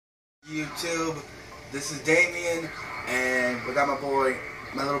YouTube. This is Damian, and we got my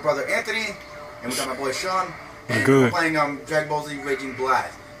little brother Anthony, and we got my boy Sean. And we're playing Dragon Ball Z Raging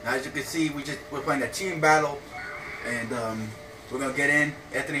Blast. Now, as you can see, we're playing a team battle, and we're gonna get in.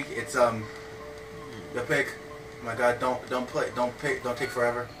 Anthony, it's the pick. Oh my God, don't take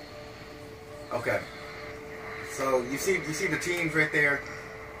forever. Okay. So you see the teams right there.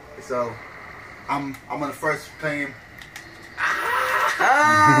 So I'm gonna first play him.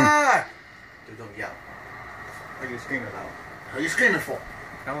 Ah! Dude, don't yell. What are you screaming about? What are you screaming for?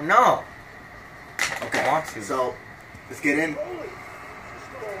 I don't know. Okay. I want to. So let's get in.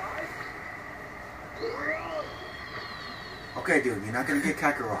 Okay, dude, you're not gonna get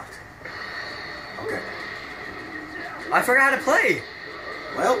Kakarot. Okay. I forgot how to play.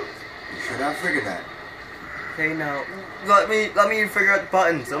 Well, you should have figured that. Okay, now let me figure out the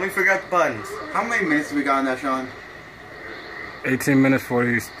buttons. Let me figure out the buttons. How many minutes do we got on that, Sean? 18 minutes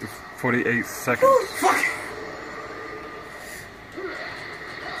 48 seconds. Oh, fuck!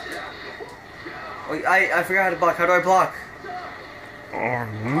 Wait, I forgot how to block. How do I block?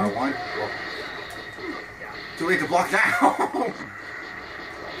 R1. R1? Well, too late to block now!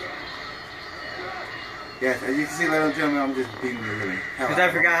 Yes, as you can see, ladies and gentlemen, I'm just beating the living hell Because out I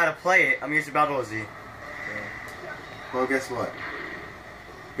of forgot him. how to play it. I'm used to Battle Z. Well, guess what?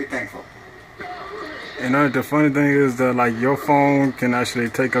 Be thankful. And the funny thing is that like your phone can actually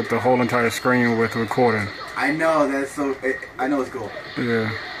take up the whole entire screen with recording. I know, that's so... I know it's cool.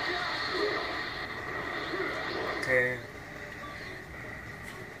 Yeah. Okay.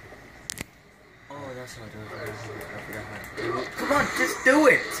 Oh, that's how I do it. I forgot how to do it. Come on, just do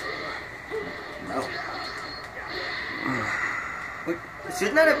it! No. Wait,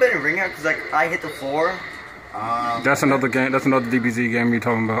 shouldn't that have been a ring out? Because like I hit the floor. That's another game. That's another DBZ game you're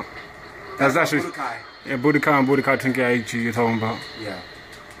talking about. That's actually Budokai. yeah, Budokai and Budokai Tenkaichi you're talking about. Yeah.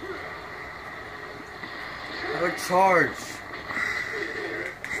 How do I charge?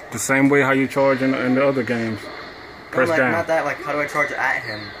 The same way how you charge in the other games. Press like, down. Not that. Like, how do I charge at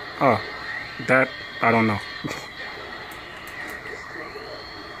him? Oh, that I don't know.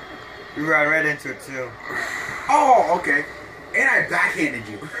 You ran right into it too. Oh, okay. And I backhanded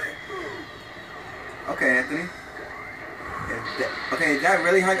you. Okay, Anthony. Okay, is that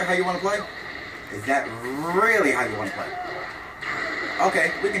really how you want to play? Is that really how you want to play?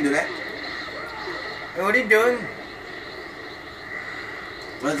 Okay, we can do that. Hey, what are you doing?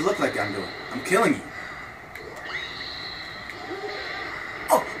 What does it look like I'm doing? I'm killing you.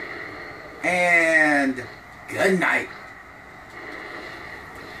 Oh! And good night.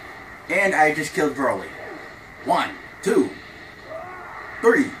 And I just killed Broly. 1, 2,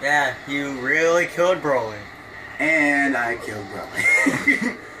 3. Yeah, you really killed Broly. And I killed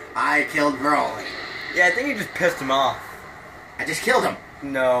Broly. I killed Broly. Yeah, I think you just pissed him off. I just killed him.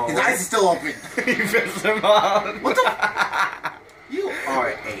 No. His eyes are still open. You pissed him off. What the? You are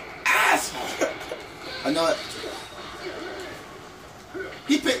a asshole. I know it.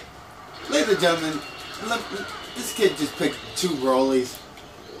 He picked. Ladies and gentlemen, this kid just picked 2 Broly's.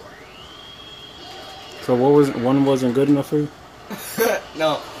 So one wasn't good enough for you?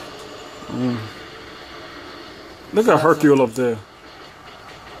 No. Look at Hercule up there.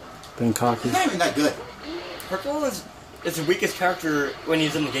 Being cocky. He's not even that good. Hercule is the weakest character when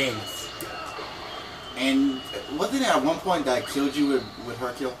he's in the games. And wasn't it at one point that I killed you with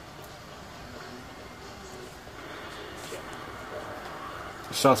Hercule?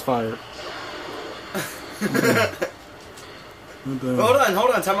 Shots fired.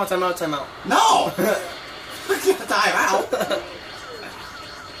 Hold on, time out. No! Time out!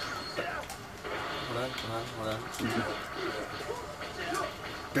 Hold on.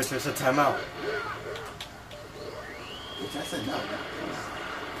 Bitch, I said time out. Which I said no.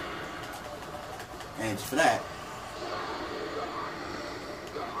 And just for that.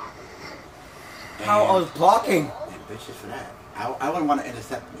 How I was blocking. And bitch, just for that. I wouldn't want to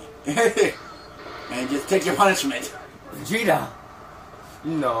intercept me. And just take your punishment. Vegeta.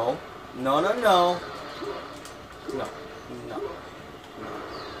 No.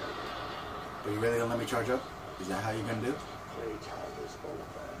 But you really gonna let me charge up? Is that how you're gonna do?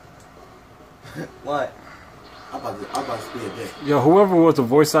 What? I'm about to be a dick. Yo, whoever was the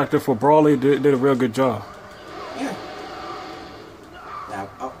voice actor for Broly did a real good job. Yeah. Now,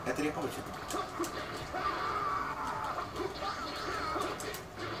 Anthony, I'll check it.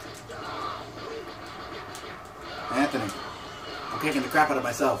 Anthony, I'm kicking the crap out of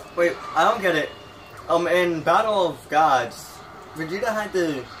myself. Wait, I don't get it. In Battle of Gods, Vegeta had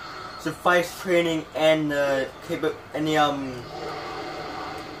the suffice training and the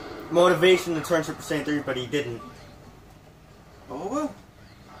motivation to turn Super Saiyan 3, but he didn't. Oh well.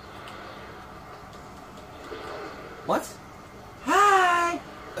 What? Hi!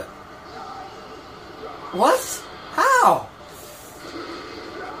 What? How?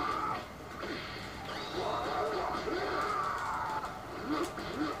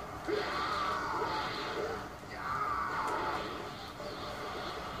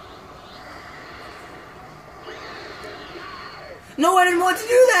 No, I didn't want to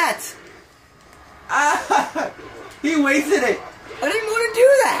do that! He wasted it! I didn't want to do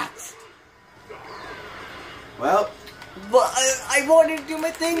that! Well, But I wanted to do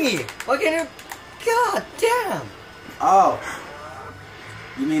my thingy. Why can't you? God damn! oh.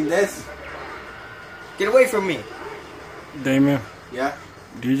 You mean this? Get away from me! Damian, Yeah?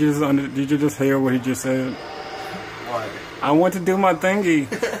 did you just hear what he just said? What? I want to do my thingy.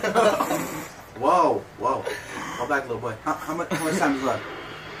 Whoa, whoa. Go back, little boy. How much time is left?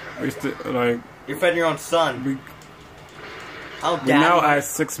 We still, like, You're fed your own son. we How we're now damn! at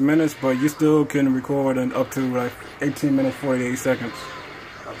 6 minutes, but you still can record in up to like 18 minutes 48 seconds.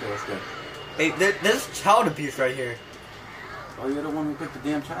 Okay, that's good. Hey, there's child abuse right here. Oh, you're the one who picked the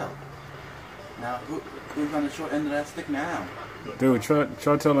damn child. Now, who's on the short end of that stick now? Dude,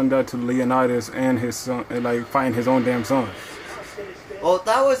 try telling that to Leonidas and his son, and like fighting his own damn son. Well,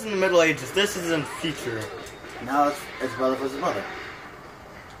 that was in the Middle Ages. This is in the future. Now it's brother versus brother.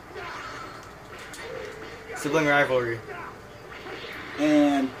 Sibling rivalry.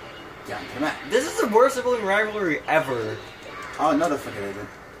 And John came out. This is the worst sibling rivalry ever. Oh, no, the fuck it isn't.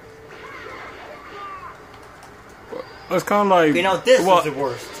 It's kind of like, You know, this well, is the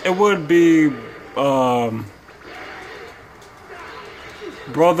worst. it would be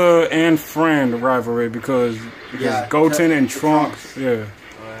brother and friend rivalry because Yeah, Goten and the Trunks, yeah.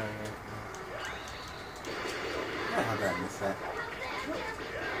 How did I miss that?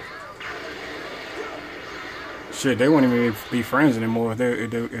 Shit, they wouldn't even be friends anymore if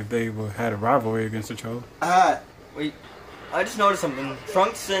they had a rivalry against each other. Wait, I just noticed something.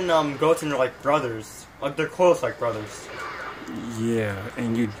 Trunks and Goten are like brothers. Like, they're close like brothers. Yeah,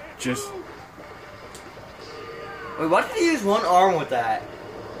 and you just... Wait, why did he use one arm with that?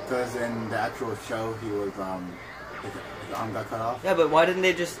 Because in the actual show, he was, his arm got cut off. Yeah, but why didn't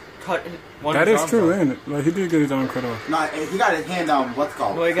they just cut one That of his is true, arms off? isn't it? Like, he did get his arm cut off. No, he got his hand, what's it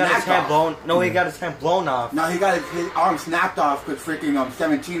called? No, he got his Snapped hand off. blown. No, he got his hand blown off. No, he got his arm snapped off because freaking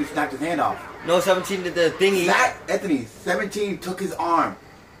 17 snapped his hand off. No, 17 did the thingy. Anthony, 17 took his arm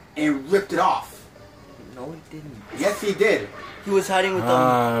and ripped it off. No, he didn't. Yes, he did. He was hiding with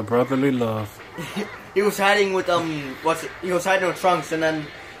Brotherly love. he was hiding with he was hiding with Trunks, and then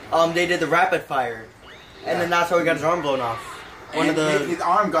they did the rapid fire, and then that's how he got his arm blown off. One And of the his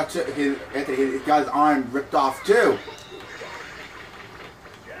arm got he got his arm ripped off too.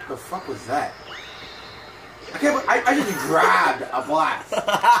 The fuck was that? I can't. I just grabbed a blast.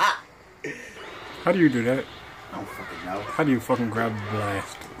 How do you do that? I don't fucking know. How do you fucking grab a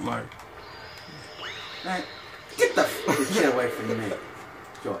blast? Like, Man, get the fucking shit away from me.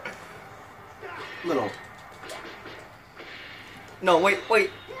 Sure. Little. No, wait.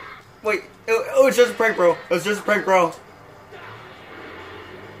 It was just a prank, bro. It was just a prank, bro.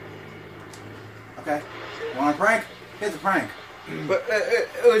 Okay. Want a prank? Here's a prank. But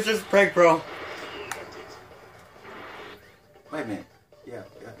it was just a prank, bro. Wait a minute. Yeah.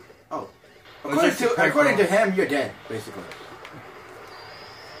 Oh. was just a prank, According bro. to him, you're dead, basically.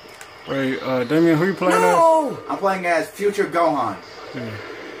 wait, Damian, who you playing No! I'm playing as future Gohan. as? Yeah.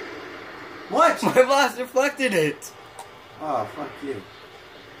 What? My blast deflected it. Oh, fuck you.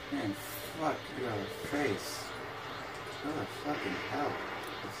 Man, fuck your face. Go to fucking hell.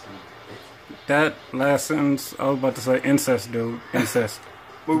 You son of a bitch. That last sentence, I was about to say incest, dude. Incest.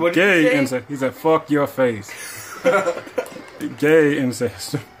 Wait, what did you Gay say? incest. He said, fuck your face. Gay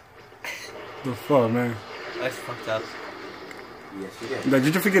incest. The fuck, man? That's fucked up. Yes, you did. Like,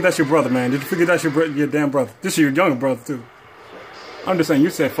 did you forget that's your brother, man? Did you forget that's your damn brother? This is your younger brother, too. I'm just saying, you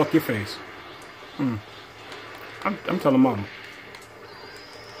said, fuck your face. I'm telling mama.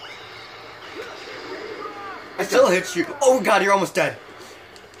 I still hit you. Oh god, you're almost dead.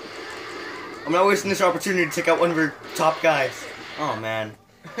 I'm not wasting this opportunity to take out one of your top guys. Oh man.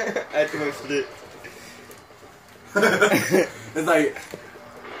 I wasted it. It's like,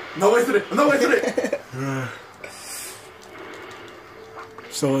 no wasted it. No wasted it.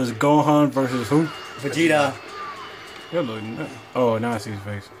 So it's Gohan versus who? Vegeta. Oh, now I see his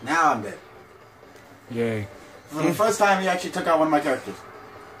face. Now I'm dead. Yay. For the first time, he actually took out one of my characters.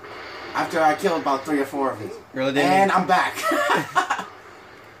 After I killed about 3 or 4 of his. Really did. And I'm back.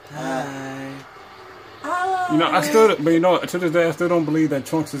 You know, I still, but you know, to this day, I still don't believe that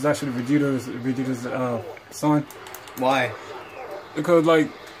Trunks is actually Vegeta's son. Why? Because, like,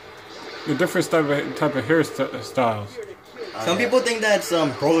 The different type of hairstyles. Some people think that's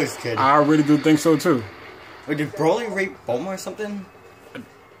Broly's kid. I really do think so too. Wait, did Broly rape Bulma or something?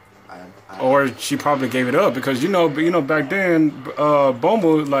 Or she probably gave it up because you know back then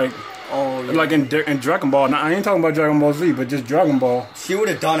Bulma like in Dragon Ball. Now I ain't talking about Dragon Ball Z, but just Dragon Ball. She would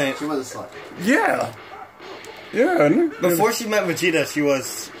have done it. She was a slut. Yeah. Yeah. Before she met Vegeta, she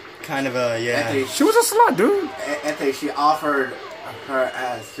was kind of a Anthony, she was a slut, dude. Anthony, she offered her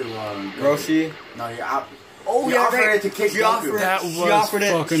ass to Roshi. No, you offered it to kick Goku.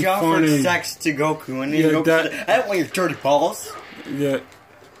 She offered sex to Goku, and Goku said, "I don't want your dirty balls." Yeah.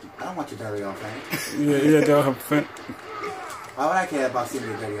 I don't want your dirty old thing. Yeah. Why would I care about seeing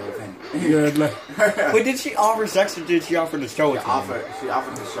your dirty old thing? Yeah, But did she offer sex or did she offer to show it to him? She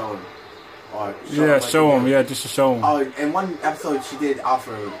offered to show him. Or show him. Yeah, just to show him. Oh, in one episode she did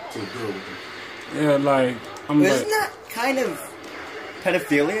offer to do it with him. Yeah, like Isn't that kind of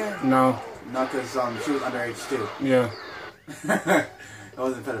pedophilia? No. No, because she was underage too. Yeah. It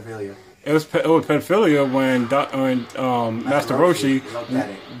wasn't pedophilia. It was pedophilia when Master Roshi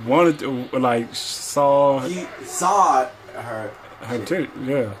wanted to saw. He saw her. Her too.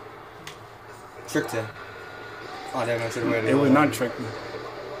 Yeah. Tricked him. Oh, damn! I should have waited. It was not tricking.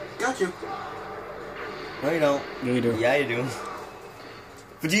 Got you. No, you don't. Yeah, you do. Yeah, you do.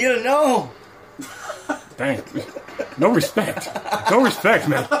 But you gotta know. Dang. No respect. No respect,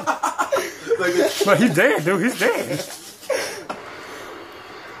 man. But he's dead, dude. He's dead.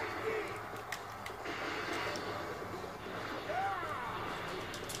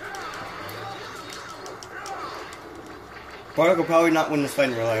 Bardock will probably not win this fight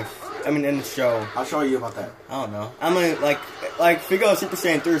in real life. I mean, in the show. I'll show you about that. I don't know. I'm gonna if we go Super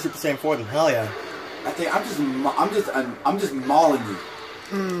Saiyan 3 or Super Saiyan 4, then hell yeah. I think I'm just mauling you.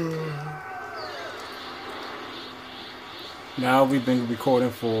 Now we've been recording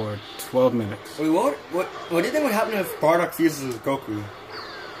for 12 minutes. Wait, what do you think would happen if Bardock fuses with Goku?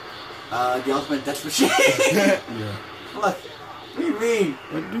 The ultimate death machine. Yeah. What do you mean?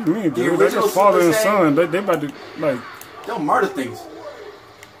 What do you mean, dude? They're just father and son. They about to they'll murder things.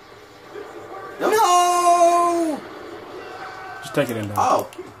 No! Just take it in there. Oh.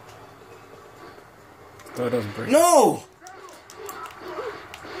 So it doesn't break. No!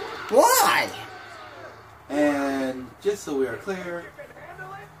 Why? And just so we are clear,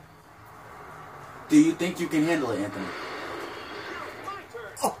 do you think you can handle it, Anthony?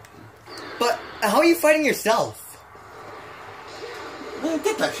 Oh, but how are you fighting yourself? Man,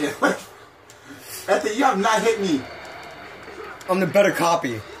 get that shit. Anthony, you have not hit me. I'm the better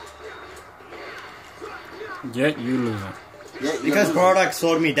copy. Yet you lose it. Because Bardock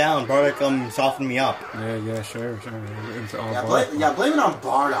slowed me down. Bardock softened me up. Yeah, sure. It's all blame it on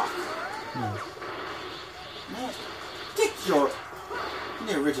Bardock. Man, get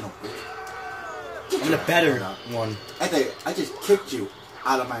the original bitch. I'm the better one. I just kicked you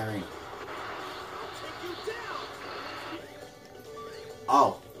out of my arena.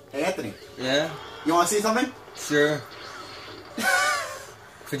 Oh, hey Anthony. Yeah? You want to see something? Sure.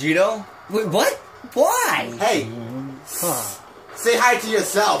 Vegito? Wait, what? Why? Hey, say hi to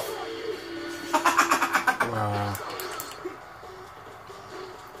yourself. Wow.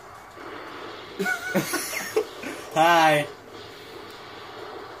 Hi.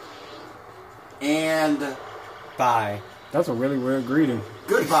 And bye. That's a really weird greeting.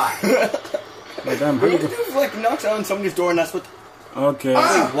 Goodbye. Like, damn, What do you do if knocks on somebody's door and that's what? Okay.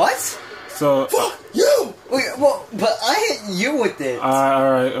 Wait, what? So. Fuck you! Wait, well, but I hit you with it.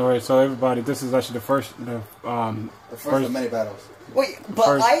 Alright. So everybody, this is actually the first first of many battles. Wait, but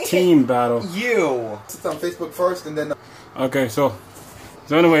first I team hit battle. you. It's on Facebook first, and then. Okay, so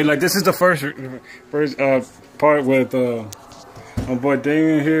anyway, like this is the first part with my boy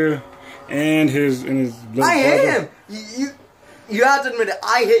Damian here and his little brother. I hit him. You have to admit it.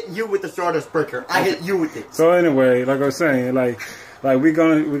 I hit you with the Stardust Breaker. I hit you with it. So anyway, like I was saying, like we're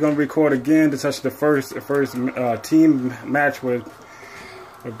gonna record again to touch the first team match with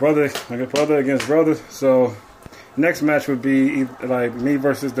a brother against brother. So next match would be like me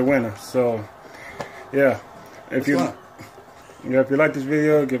versus the winner. So yeah, if you like this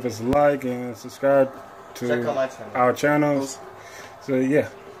video, give us a like and subscribe to our channels. So yeah,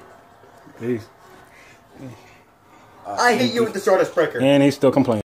 peace. I hit you with the Stardust Breaker. And he's still complaining.